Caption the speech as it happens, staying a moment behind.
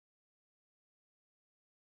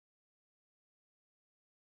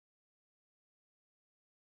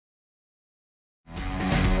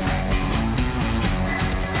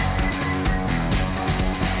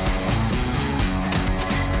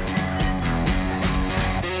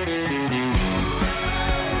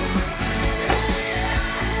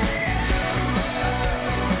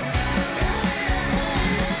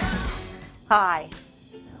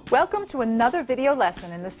Welcome to another video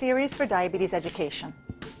lesson in the series for diabetes education.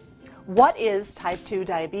 What is type 2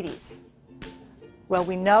 diabetes? Well,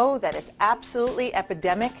 we know that it's absolutely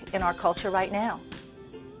epidemic in our culture right now.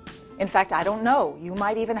 In fact, I don't know, you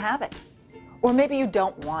might even have it. Or maybe you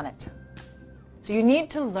don't want it. So you need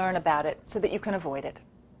to learn about it so that you can avoid it.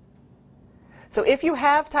 So if you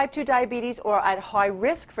have type 2 diabetes or are at high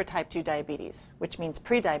risk for type 2 diabetes, which means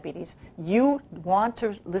prediabetes, you want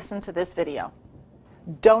to listen to this video.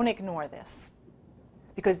 Don't ignore this,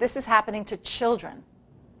 because this is happening to children.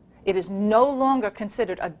 It is no longer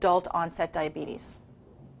considered adult onset diabetes.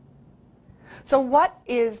 So what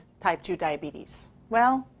is type 2 diabetes?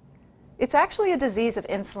 Well, it's actually a disease of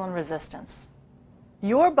insulin resistance.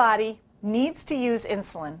 Your body needs to use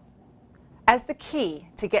insulin as the key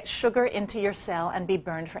to get sugar into your cell and be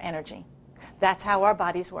burned for energy. That's how our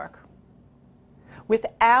bodies work.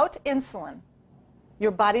 Without insulin, your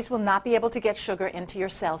bodies will not be able to get sugar into your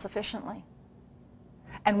cells efficiently.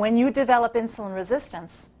 And when you develop insulin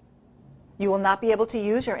resistance, you will not be able to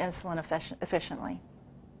use your insulin efficiently.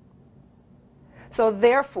 So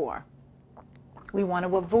therefore, we want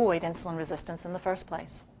to avoid insulin resistance in the first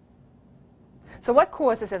place. So what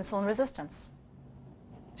causes insulin resistance?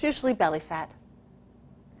 It's usually belly fat.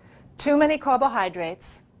 Too many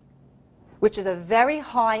carbohydrates, which is a very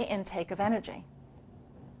high intake of energy.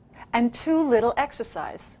 And too little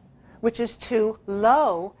exercise, which is too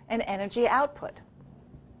low an energy output.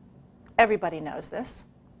 Everybody knows this.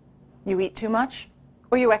 You eat too much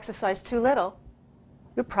or you exercise too little,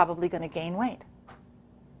 you're probably going to gain weight.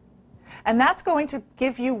 And that's going to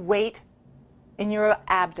give you weight in your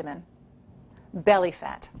abdomen, belly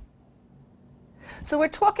fat. So we're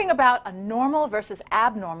talking about a normal versus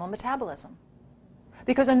abnormal metabolism.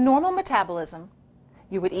 Because a normal metabolism,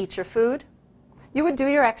 you would eat your food, you would do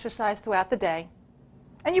your exercise throughout the day,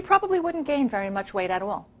 and you probably wouldn't gain very much weight at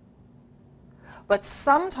all. But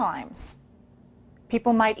sometimes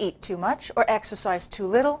people might eat too much or exercise too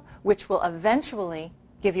little, which will eventually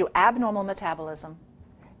give you abnormal metabolism,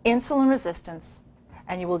 insulin resistance,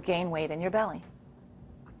 and you will gain weight in your belly.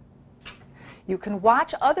 You can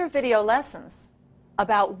watch other video lessons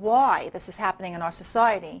about why this is happening in our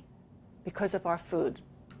society because of our food.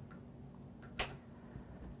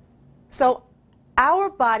 So our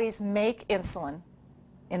bodies make insulin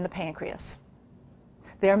in the pancreas.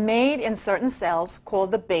 They're made in certain cells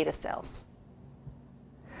called the beta cells.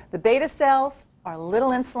 The beta cells are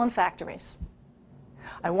little insulin factories.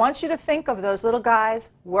 I want you to think of those little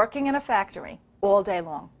guys working in a factory all day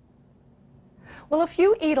long. Well, if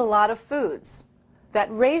you eat a lot of foods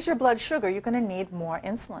that raise your blood sugar, you're going to need more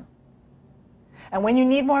insulin. And when you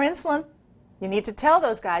need more insulin, you need to tell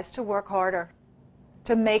those guys to work harder,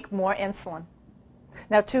 to make more insulin.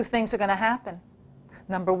 Now, two things are going to happen.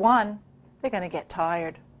 Number one, they're going to get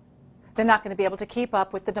tired. They're not going to be able to keep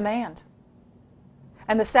up with the demand.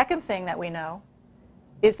 And the second thing that we know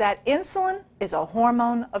is that insulin is a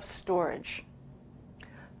hormone of storage.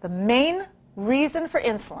 The main reason for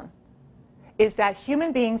insulin is that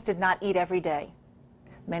human beings did not eat every day.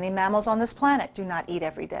 Many mammals on this planet do not eat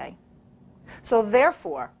every day. So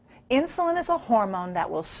therefore, insulin is a hormone that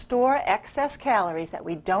will store excess calories that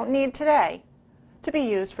we don't need today to be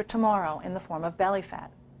used for tomorrow in the form of belly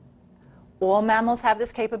fat. All mammals have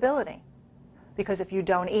this capability, because if you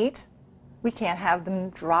don't eat, we can't have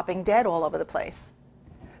them dropping dead all over the place.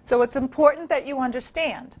 So it's important that you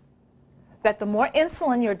understand that the more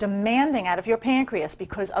insulin you're demanding out of your pancreas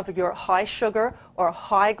because of your high sugar or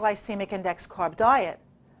high glycemic index carb diet,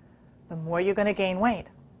 the more you're going to gain weight.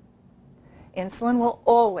 Insulin will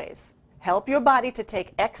always help your body to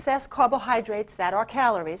take excess carbohydrates that are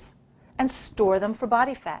calories and store them for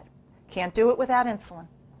body fat. Can't do it without insulin.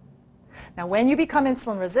 Now, when you become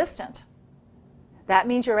insulin resistant, that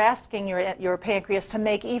means you're asking your pancreas to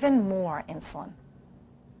make even more insulin.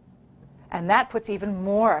 And that puts even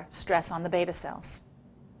more stress on the beta cells.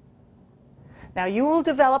 Now, you will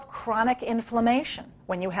develop chronic inflammation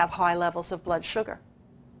when you have high levels of blood sugar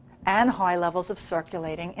and high levels of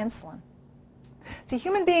circulating insulin. See,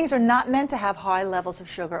 human beings are not meant to have high levels of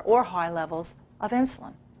sugar or high levels of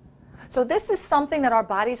insulin. So this is something that our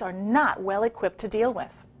bodies are not well equipped to deal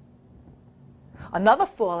with. Another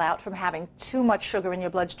fallout from having too much sugar in your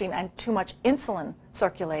bloodstream and too much insulin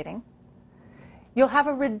circulating, you'll have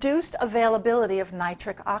a reduced availability of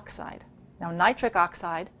nitric oxide. Now, nitric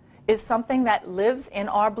oxide is something that lives in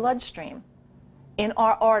our bloodstream, in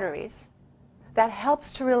our arteries, that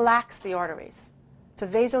helps to relax the arteries. It's a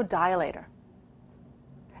vasodilator.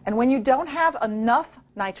 And when you don't have enough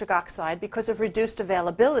nitric oxide because of reduced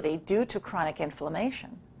availability due to chronic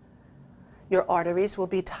inflammation, your arteries will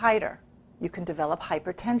be tighter you can develop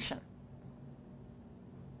hypertension.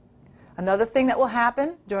 Another thing that will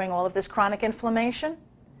happen during all of this chronic inflammation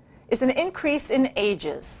is an increase in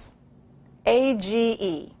AGEs,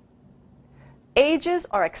 AGE. AGEs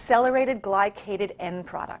are accelerated glycated end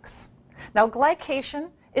products. Now, glycation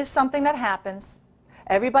is something that happens.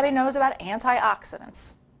 Everybody knows about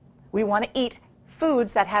antioxidants. We want to eat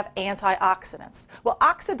foods that have antioxidants. Well,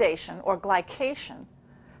 oxidation or glycation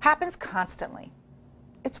happens constantly.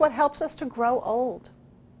 It's what helps us to grow old.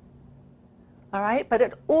 All right? But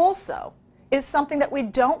it also is something that we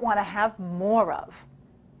don't want to have more of,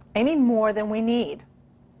 any more than we need.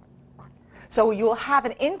 So you'll have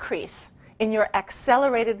an increase in your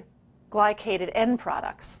accelerated glycated end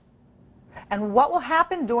products. And what will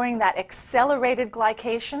happen during that accelerated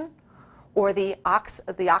glycation or the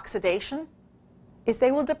oxidation is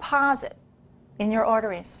they will deposit in your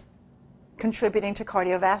arteries, contributing to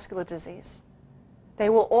cardiovascular disease. They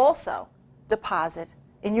will also deposit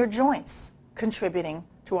in your joints, contributing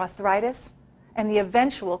to arthritis and the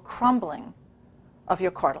eventual crumbling of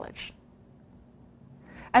your cartilage.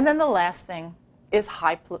 And then the last thing is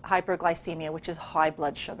hyperglycemia, which is high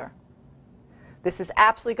blood sugar. This is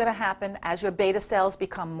absolutely going to happen as your beta cells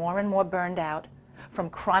become more and more burned out from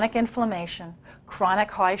chronic inflammation, chronic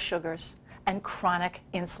high sugars, and chronic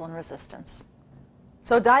insulin resistance.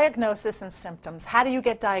 So diagnosis and symptoms. How do you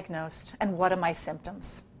get diagnosed, and what are my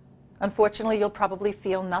symptoms? Unfortunately, you'll probably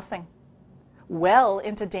feel nothing, well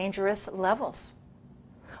into dangerous levels.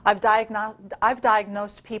 I've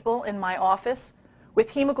diagnosed people in my office with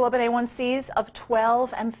hemoglobin A1Cs of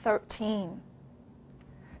 12 and 13.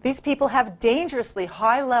 These people have dangerously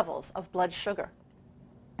high levels of blood sugar,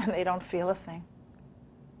 and they don't feel a thing.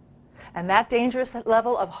 And that dangerous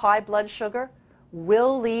level of high blood sugar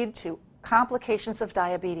will lead to complications of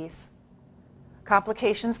diabetes.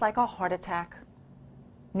 Complications like a heart attack,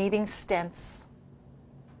 needing stents,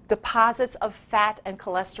 deposits of fat and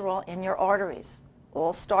cholesterol in your arteries.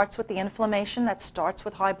 All starts with the inflammation that starts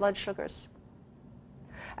with high blood sugars.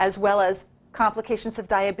 As well as complications of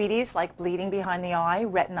diabetes like bleeding behind the eye,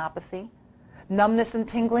 retinopathy, numbness and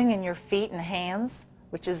tingling in your feet and hands,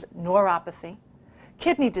 which is neuropathy,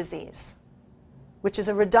 kidney disease, which is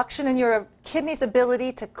a reduction in your kidney's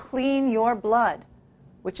ability to clean your blood,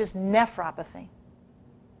 which is nephropathy.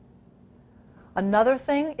 Another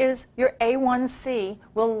thing is your A1C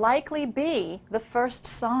will likely be the first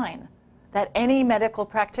sign that any medical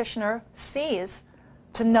practitioner sees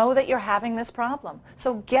to know that you're having this problem.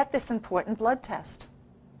 So get this important blood test.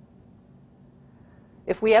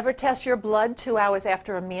 If we ever test your blood 2 hours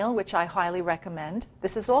after a meal, which I highly recommend,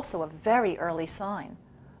 this is also a very early sign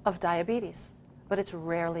of diabetes, but it's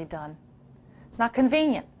rarely done. It's not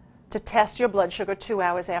convenient to test your blood sugar 2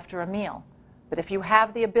 hours after a meal, but if you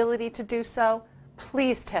have the ability to do so,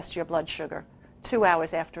 please test your blood sugar 2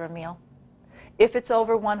 hours after a meal. If it's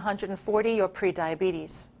over 140, you're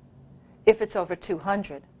pre-diabetes. If it's over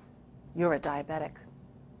 200, you're a diabetic.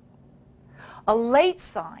 A late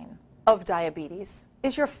sign of diabetes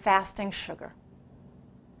is your fasting sugar.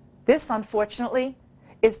 This, unfortunately,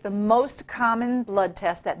 is the most common blood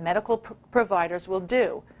test that medical providers will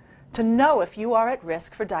do to know if you are at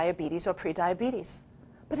risk for diabetes or prediabetes.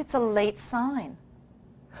 But it's a late sign.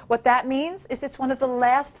 What that means is it's one of the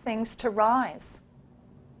last things to rise.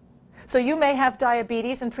 So you may have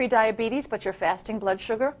diabetes and prediabetes, but your fasting blood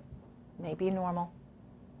sugar may be normal.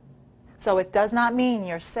 So it does not mean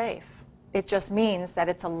you're safe. It just means that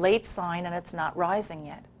it's a late sign and it's not rising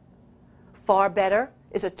yet. Far better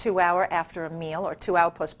is a 2 hour after a meal or 2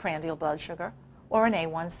 hour postprandial blood sugar or an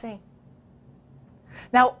A1C.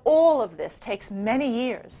 Now, all of this takes many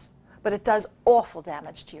years, but it does awful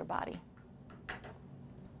damage to your body.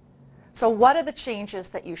 So what are the changes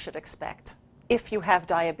that you should expect if you have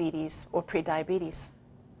diabetes or prediabetes?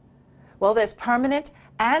 Well, there's permanent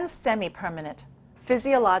and semi-permanent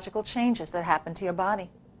physiological changes that happen to your body.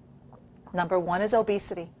 Number one is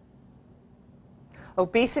obesity.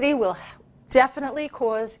 Obesity will definitely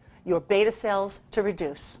cause your beta cells to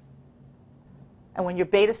reduce. And when your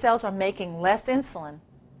beta cells are making less insulin,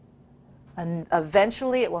 and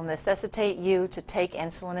eventually it will necessitate you to take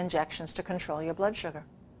insulin injections to control your blood sugar.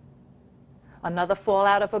 Another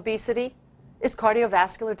fallout of obesity is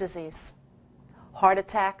cardiovascular disease, heart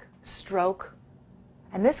attack, stroke,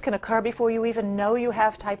 and this can occur before you even know you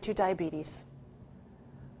have type 2 diabetes.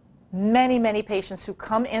 Many, many patients who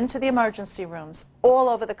come into the emergency rooms all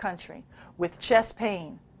over the country with chest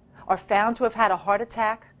pain are found to have had a heart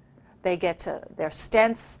attack. They get to their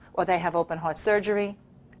stents or they have open heart surgery,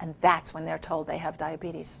 and that's when they're told they have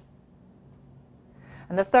diabetes.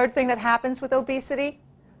 And the third thing that happens with obesity,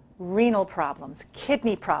 renal problems,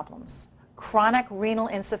 kidney problems, chronic renal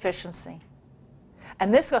insufficiency.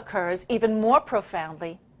 And this occurs even more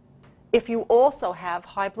profoundly if you also have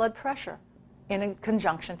high blood pressure in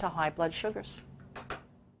conjunction to high blood sugars.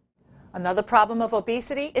 Another problem of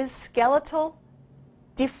obesity is skeletal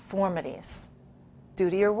deformities due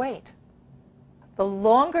to your weight. The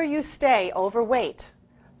longer you stay overweight,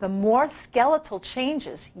 the more skeletal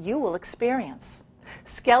changes you will experience.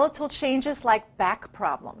 Skeletal changes like back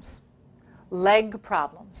problems, leg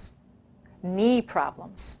problems, knee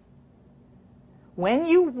problems. When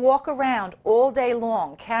you walk around all day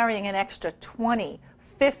long carrying an extra 20,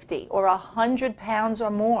 50, or 100 pounds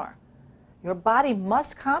or more, your body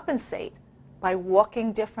must compensate by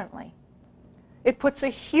walking differently. It puts a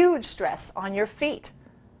huge stress on your feet,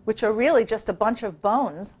 which are really just a bunch of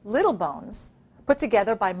bones, little bones, put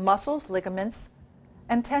together by muscles, ligaments,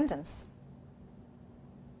 and tendons.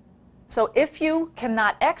 So if you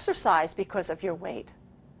cannot exercise because of your weight,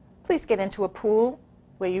 please get into a pool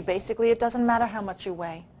where you basically, it doesn't matter how much you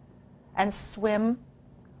weigh, and swim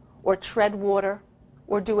or tread water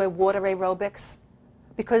or do a water aerobics,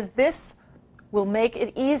 because this will make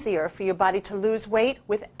it easier for your body to lose weight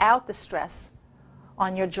without the stress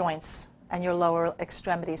on your joints and your lower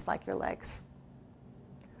extremities like your legs.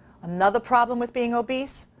 Another problem with being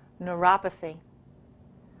obese, neuropathy.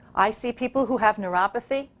 I see people who have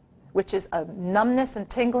neuropathy, which is a numbness and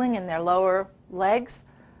tingling in their lower legs,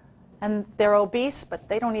 and they're obese, but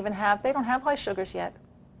they don't have high sugars yet.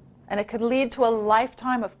 And it could lead to a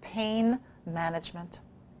lifetime of pain management.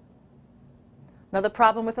 Another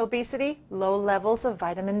problem with obesity, low levels of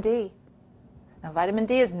vitamin D. Now, vitamin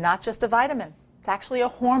D is not just a vitamin. It's actually a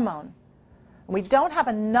hormone. We don't have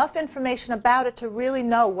enough information about it to really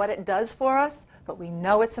know what it does for us, but we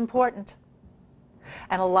know it's important.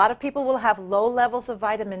 And a lot of people will have low levels of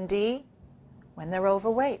vitamin D when they're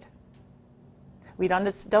overweight. We don't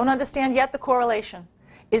understand yet the correlation.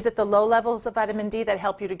 Is it the low levels of vitamin D that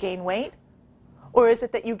help you to gain weight? Or is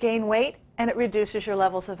it that you gain weight and it reduces your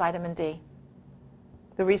levels of vitamin D?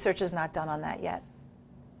 The research is not done on that yet.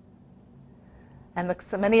 And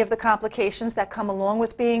so many of the complications that come along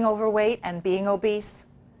with being overweight and being obese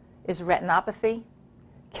is retinopathy,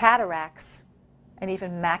 cataracts, and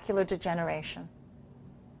even macular degeneration.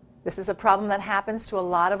 This is a problem that happens to a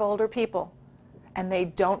lot of older people, and they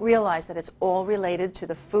don't realize that it's all related to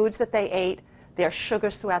the foods that they ate, their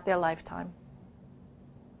sugars throughout their lifetime.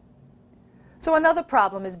 So another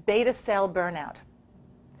problem is beta cell burnout.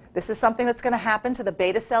 This is something that's going to happen to the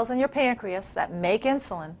beta cells in your pancreas that make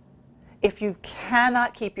insulin if you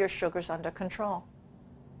cannot keep your sugars under control.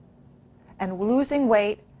 And losing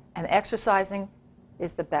weight and exercising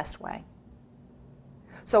is the best way.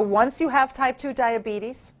 So once you have type 2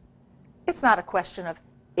 diabetes, it's not a question of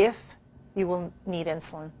if you will need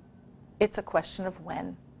insulin. It's a question of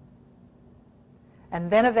when.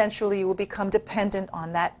 And then eventually you will become dependent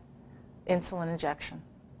on that insulin injection.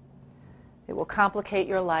 It will complicate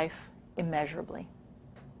your life immeasurably.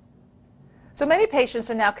 So many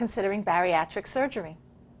patients are now considering bariatric surgery.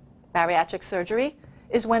 Bariatric surgery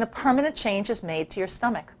is when a permanent change is made to your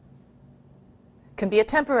stomach. It can be a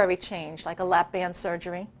temporary change, like a lap band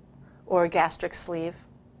surgery or a gastric sleeve.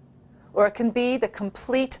 Or it can be the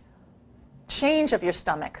complete change of your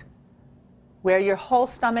stomach, where your whole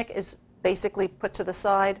stomach is basically put to the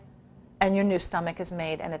side and your new stomach is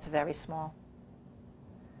made, and it's very small.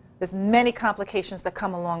 There's many complications that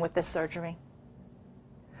come along with this surgery.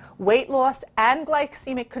 Weight loss and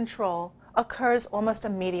glycemic control occurs almost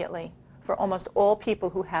immediately for almost all people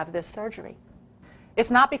who have this surgery.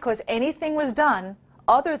 It's not because anything was done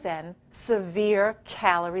other than severe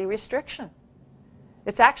calorie restriction.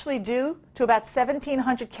 It's actually due to about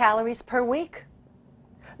 1,700 calories per week.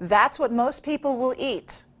 That's what most people will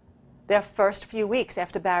eat their first few weeks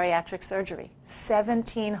after bariatric surgery,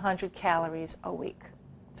 1,700 calories a week.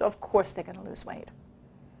 So of course they're going to lose weight,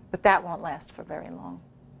 but that won't last for very long.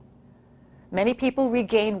 Many people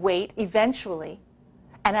regain weight eventually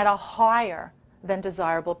and at a higher than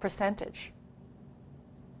desirable percentage.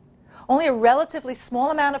 Only a relatively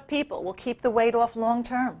small amount of people will keep the weight off long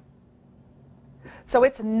term. So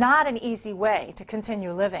it's not an easy way to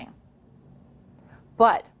continue living,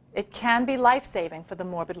 but it can be life-saving for the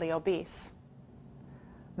morbidly obese.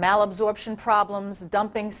 Malabsorption problems,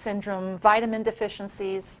 dumping syndrome, vitamin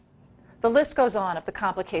deficiencies, the list goes on of the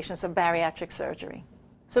complications of bariatric surgery.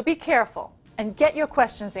 So be careful and get your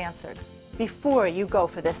questions answered before you go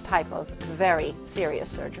for this type of very serious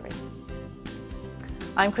surgery.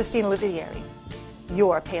 I'm Christine Olivieri,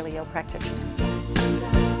 your paleo practitioner.